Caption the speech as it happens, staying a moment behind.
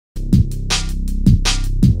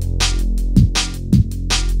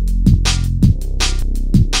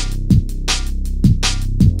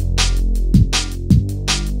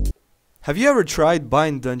Have you ever tried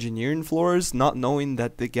buying Dungeoneering floors not knowing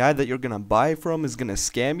that the guy that you're gonna buy from is gonna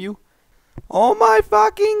scam you? Oh my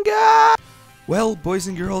fucking god! Well, boys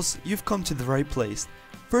and girls, you've come to the right place.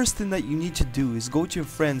 First thing that you need to do is go to a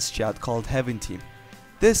friends chat called Heaven Team.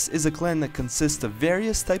 This is a clan that consists of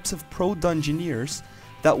various types of pro Dungeoneers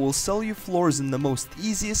that will sell you floors in the most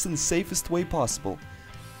easiest and safest way possible.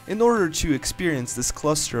 In order to experience this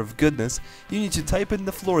cluster of goodness, you need to type in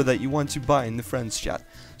the floor that you want to buy in the friends chat.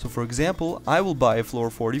 So for example, I will buy a floor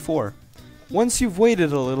 44. Once you've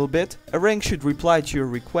waited a little bit, a rank should reply to your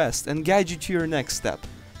request and guide you to your next step.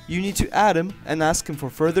 You need to add him and ask him for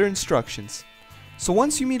further instructions. So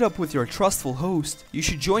once you meet up with your trustful host, you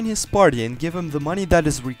should join his party and give him the money that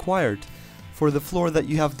is required for the floor that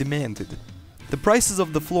you have demanded. The prices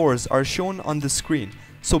of the floors are shown on the screen,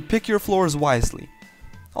 so pick your floors wisely.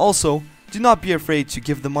 Also, do not be afraid to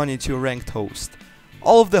give the money to a ranked host.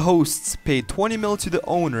 All of the hosts paid 20 mil to the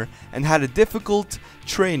owner and had a difficult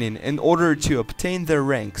training in order to obtain their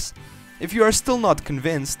ranks. If you are still not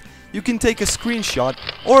convinced, you can take a screenshot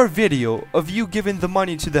or a video of you giving the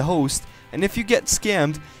money to the host, and if you get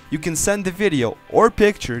scammed, you can send the video or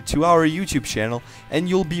picture to our YouTube channel and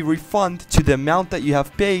you'll be refunded to the amount that you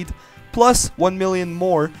have paid, plus 1 million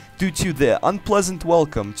more due to the unpleasant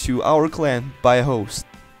welcome to our clan by a host.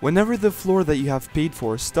 Whenever the floor that you have paid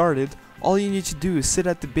for started, all you need to do is sit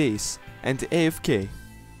at the base and AFK.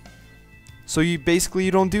 So you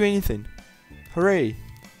don't do anything. Hooray!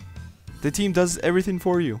 The team does everything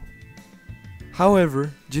for you.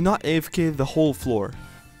 However, do not AFK the whole floor.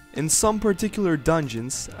 In some particular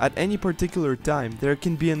dungeons, at any particular time, there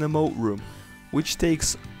can be an emote room, which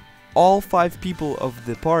takes all 5 people of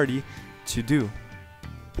the party to do.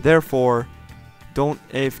 Therefore, don't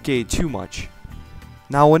AFK too much.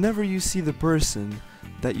 Now whenever you see the person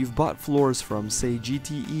that you've bought floors from, say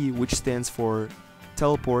GTE, which stands for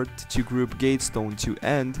Teleport to Group Gatestone to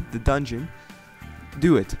end the dungeon,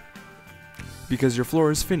 do it, because your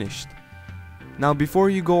floor is finished. Now before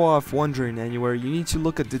you go off wandering anywhere, you need to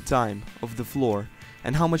look at the time of the floor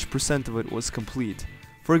and how much % of it was complete.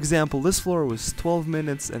 For example, this floor was 12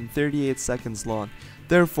 minutes and 38 seconds long.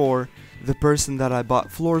 Therefore, the person that I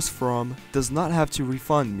bought floors from does not have to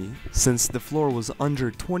refund me, since the floor was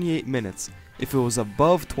under 28 minutes. If it was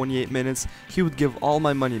above 28 minutes, he would give all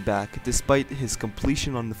my money back, despite his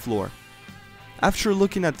completion on the floor. After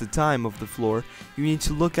looking at the time of the floor, you need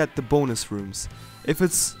to look at the bonus rooms. If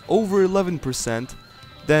it's over 11%,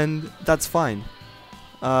 then that's fine.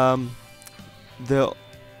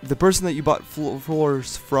 The person that you bought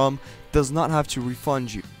floors from does not have to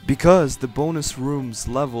refund you, because the bonus rooms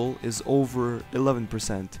level is over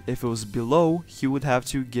 11%. If it was below, he would have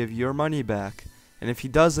to give your money back. And if he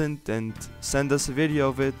doesn't, then send us a video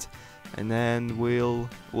of it, and then we'll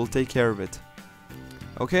take care of it.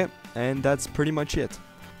 Okay, and that's pretty much it.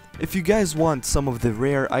 If you guys want some of the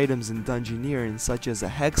rare items in Dungeoneering, such as a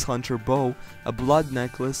Hex Hunter bow, a blood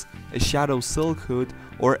necklace, a Shadow Silk hood,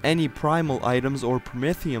 or any primal items or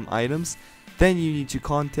Prometheum items, then you need to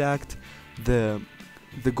contact the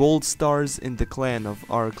gold stars in the clan of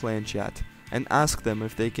our clan chat and ask them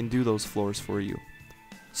if they can do those floors for you.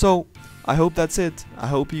 So, I hope that's it. I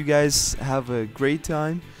hope you guys have a great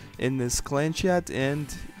time in this clan chat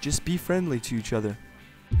and just be friendly to each other.